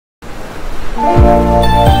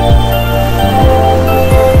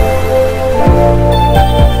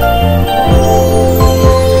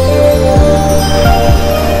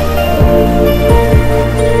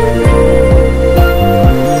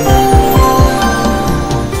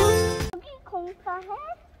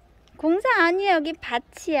공사 아니야. 여기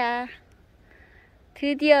밭이야.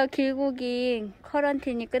 드디어 길고 긴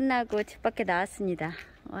쿼런틴이 끝나고 집 밖에 나왔습니다.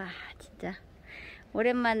 와, 진짜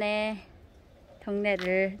오랜만에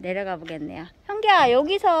동네를 내려가 보겠네요. 형기야,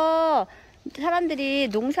 여기서 사람들이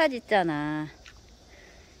농사 짓잖아.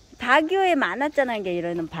 바교에 많았잖아, 이게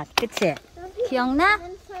이러는 밭. 그치? 기억나?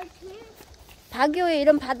 바교에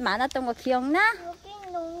이런 밭 많았던 거 기억나?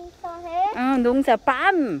 여기 농사해? 응, 농사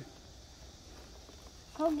빰.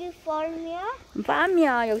 거기 팜이야?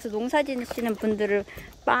 빰이야. 여기서 농사 지시는 분들을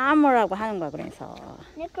빰이라고 하는 거야. 그래서.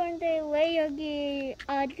 네, 그런데 왜 여기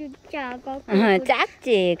아주 작아?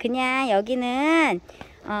 작지. 그냥 여기는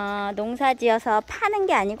농사 지어서 파는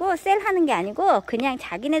게 아니고 셀하는 게 아니고 그냥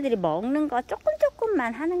자기네들이 먹는 거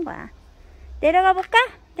조금만 하는 거야. 내려가 볼까?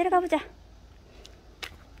 내려가 보자.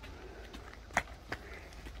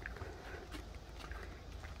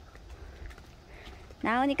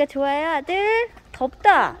 나오니까 좋아요, 아들.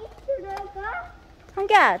 덥다.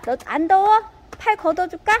 형기야, 너 안 더워? 팔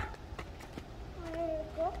걷어줄까?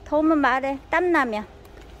 더우면 말해. 땀 나면.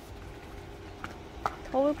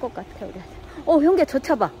 더울 것 같아, 우리 아들. 형기야, 저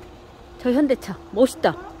차 봐. 저 현대차.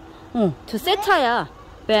 멋있다. 저 새 차야.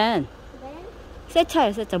 벤. 새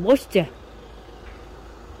차야, 새 차. 멋있지?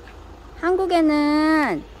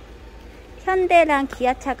 한국에는 현대랑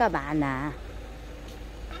기아차가 많아.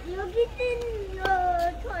 여기는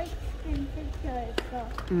더 있어.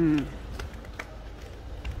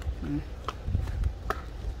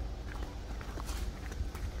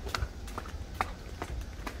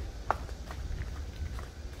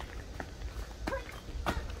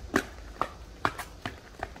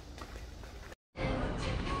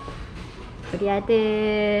 우리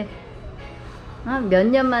아들 몇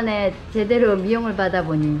년 만에 제대로 미용을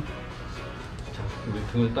받아보니. 자, 우리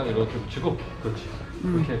등을 딱 이렇게 붙이고, 그렇지.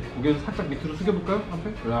 이렇게 고개를 살짝 밑으로 숙여볼까요?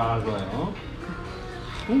 앞에? 아, 좋아요.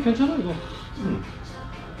 괜찮아 이거.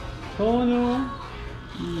 전혀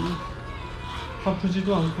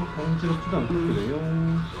아프지도 않고 간지럽지도 않고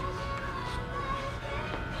그래요.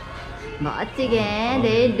 멋지게.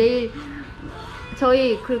 내일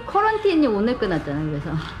저희 그 쿼런틴이 오늘 끝났잖아요.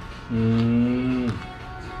 그래서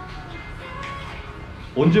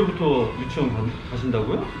언제부터 유치원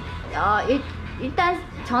가신다고요? 일단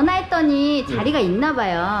전화했더니 자리가 있나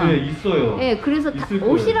봐요. 네, 있어요. 네, 그래서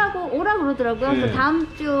오라고 그러더라고요. 네. 그래서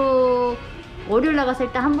다음 주 월요일 나가서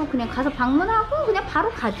일단 한번 그냥 가서 방문하고 그냥 바로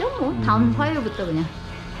가죠. 뭐 다음 화요일부터 그냥.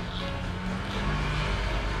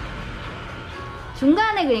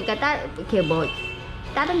 중간에 그러니까 이렇게 뭐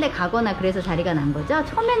다른 데 가거나 그래서 자리가 난 거죠?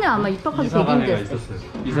 처음에는 아마 입학하기 되게 이사간애가 힘들었어요. 있었어요.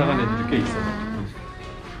 이사간애 늦게 있어요.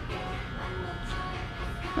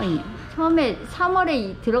 처음에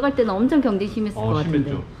 3월에 들어갈 때는 엄청 경쟁 심했을 것 같은데.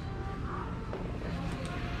 심했죠.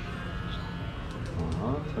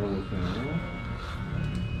 잘하고 있어요.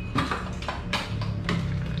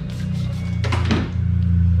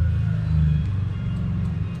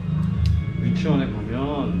 유치원에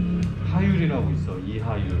보면 하율이라고 있어.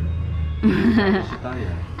 이하율.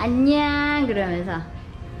 딸이야. 안녕 그러면서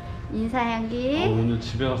인사향기. 오늘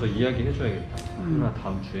집에 가서 이야기 해줘야겠다. 그러나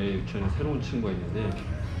다음 주에 유치원에 새로운 친구가 있는데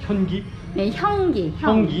현기? 네, 형기.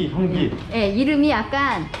 네, 이름이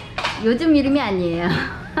약간 요즘 이름이 아니에요.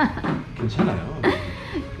 괜찮아요.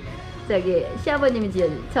 저기 시아버님이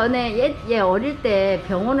지어준. 전에 얘 어릴 때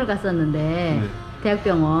병원을 갔었는데 네.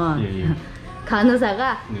 대학병원. 예.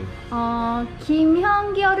 간호사가 네.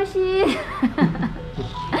 김형기 어르신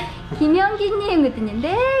김형기님 그랬더니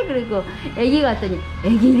네. 그리고 애기 갔더니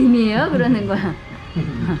애기 이름이에요? 그러는 거야.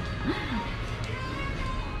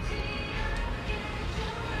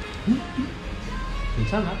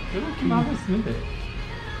 괜찮아. 이렇게만 하고 있으면 돼.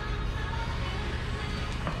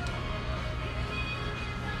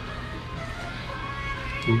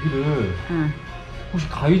 여기를 혹시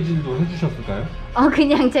가위질도 해주셨을까요?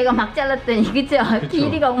 그냥 제가 막 잘랐더니 그쵸?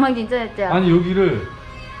 길이가 엉망진창이었죠. 아니 여기를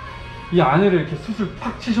이 안에를 이렇게 숯을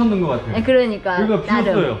팍 치셨는 것 같아요. 네, 그러니까 여기가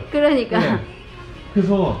비었어요. 그러니까. 네.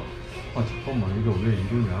 그래서 잠깐만 이게 원래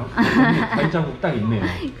이름이야? 가위자국 딱 있네요.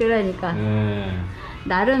 그러니까. 네.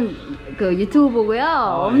 나름 그 유튜브 보고요.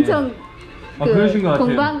 엄청 그러신 것 같아요.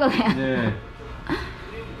 공부한 거예요. 네.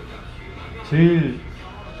 제일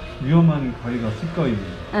위험한 가위가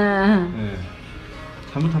숯가위입니다. 네.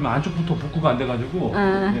 잘못하면 안쪽부터 복구가 안 돼가지고.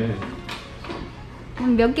 네.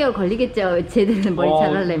 몇 개월 걸리겠죠. 제대로 머리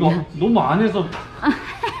자르려면. 너무 안에서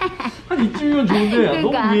한 이쯤이면 좋은데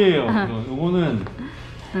그러니까. 너무 위에요. 요거는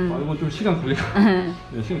이건 좀 시간 걸릴 것 같아요.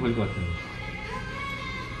 시간 걸릴 것 같아요.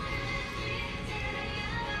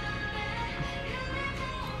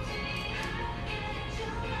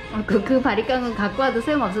 그 바리깡은 갖고 와도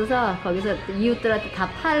소용없어서 거기서 이웃들한테 다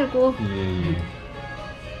팔고. 예.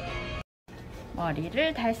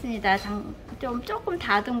 머리를 닳습니다. 조금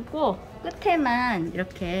다듬고 끝에만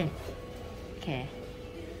이렇게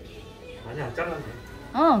많이 안 잘랐네.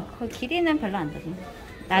 그 길이는 별로 안 다듬어.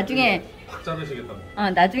 나중에 확 자르시겠다고.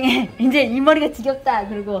 나중에 이제 이 머리가 지겹다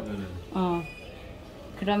그리고 네네.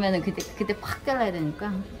 그러면은 그때 확 잘라야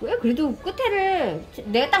되니까. 왜 그래도 끝에를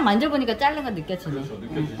내가 딱 만져보니까 자른 거 느껴지네. 그렇죠,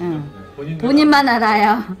 느껴지시죠. 응. 네. 본인만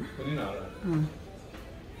알아요. 본인은 알아요.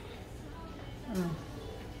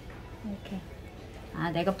 이렇게.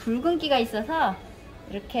 내가 붉은 기가 있어서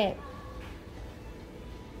이렇게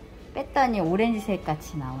뺐더니 오렌지색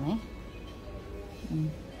같이 나오네.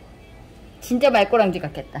 진짜 말꼬랑지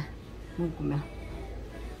같겠다. 묶으면.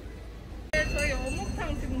 저희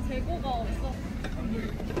어묵탕 지금 재고가 없어.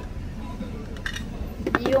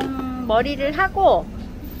 미용 머리를 하고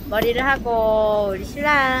우리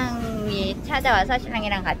신랑이 찾아와서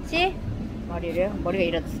신랑이랑 같이 머리가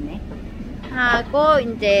이렇으네. 하고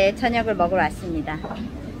이제 저녁을 먹으러 왔습니다.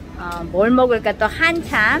 뭘 먹을까 또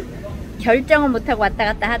한참 결정을 못하고 왔다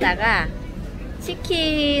갔다 하다가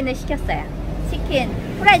치킨을 시켰어요.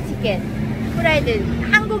 후라이드.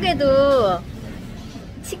 한국에도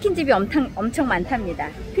치킨집이 엄청 많답니다.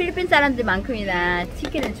 필리핀 사람들만큼이나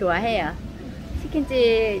치킨을 좋아해요. 치킨집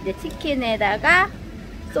이제 치킨에다가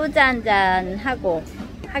소주 한잔 하고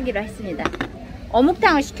하기로 했습니다.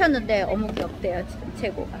 어묵탕을 시켰는데 어묵이 없대요 지금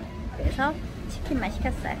재고가. 그래서 치킨만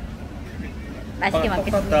시켰어요. 맛있게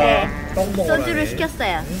먹겠습니다. 소주를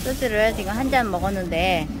시켰어요. 소주를 지금 한 잔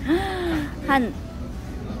먹었는데 한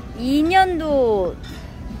 2년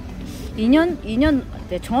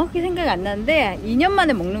네, 정확히 생각이 안 나는데 2년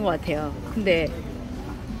만에 먹는 것 같아요. 근데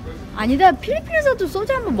아니다, 필리핀에서도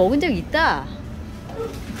소주 한번 먹은 적이 있다.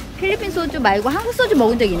 필리핀 소주 말고 한국 소주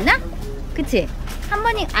먹은 적 있나? 그치? 한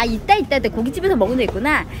번이 있다 고깃집에서 먹은 적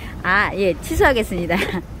있구나. 예, 취소하겠습니다.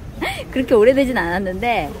 그렇게 오래되진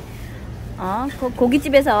않았는데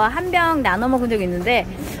고깃집에서 한 병 나눠 먹은 적이 있는데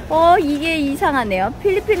이게 이상하네요.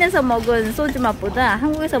 필리핀에서 먹은 소주 맛보다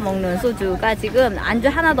한국에서 먹는 소주가 지금 안주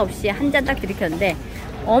하나도 없이 한 잔 딱 들이켰는데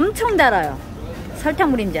엄청 달아요.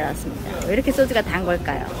 설탕물인 줄 알았습니다. 왜 이렇게 소주가 단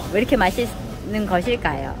걸까요? 왜 이렇게 맛있는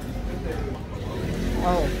것일까요?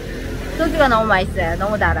 소주가 너무 맛있어요.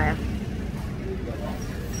 너무 달아요.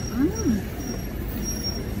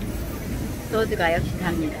 소주가 역시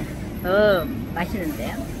답니다.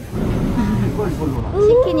 맛있는데요.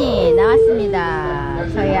 치킨이 나왔습니다.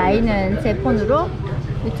 저희 아이는 제 폰으로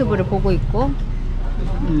유튜브를 보고 있고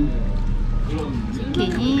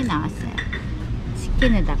치킨이 나왔어요.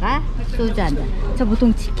 치킨에다가 소주 한 잔. 저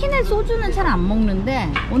보통 치킨에 소주는 잘 안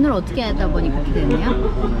먹는데 오늘 어떻게 하다 보니 그렇게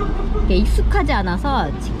되네요. 이게 익숙하지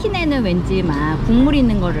않아서 치킨에는 왠지 막 국물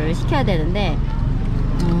있는 거를 시켜야 되는데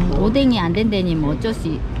오뎅이 안 된다니 뭐 어쩔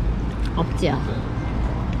수 없지요.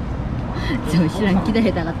 저 신랑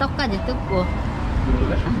기다리다가 떡까지 뜯고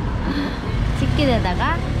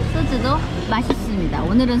치킨에다가 소주도 맛있습니다.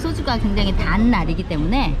 오늘은 소주가 굉장히 단 날이기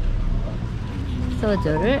때문에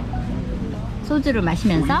소주를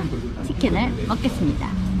마시면서 치킨을 먹겠습니다.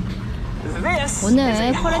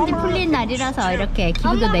 오늘 코런지 풀린 날이라서 이렇게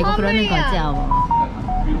기분도 내고 그러는 거죠.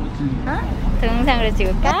 동영상으로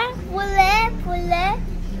찍을까? 볼래?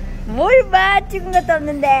 뭘 봐? 찍은 것도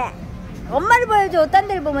없는데. 엄마를 보여줘. 딴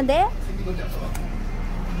데를 보면 돼?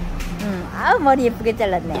 머리 예쁘게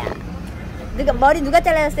잘랐네요. 머리 누가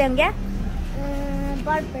잘라줬어요, 연기야?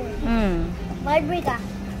 말불다.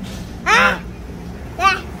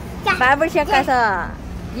 바버샵 가서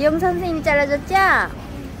미용 선생님이 잘라줬죠?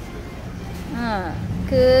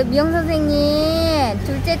 그 미용 선생님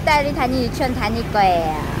둘째 딸이 다니는 유치원 다닐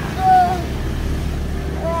거예요.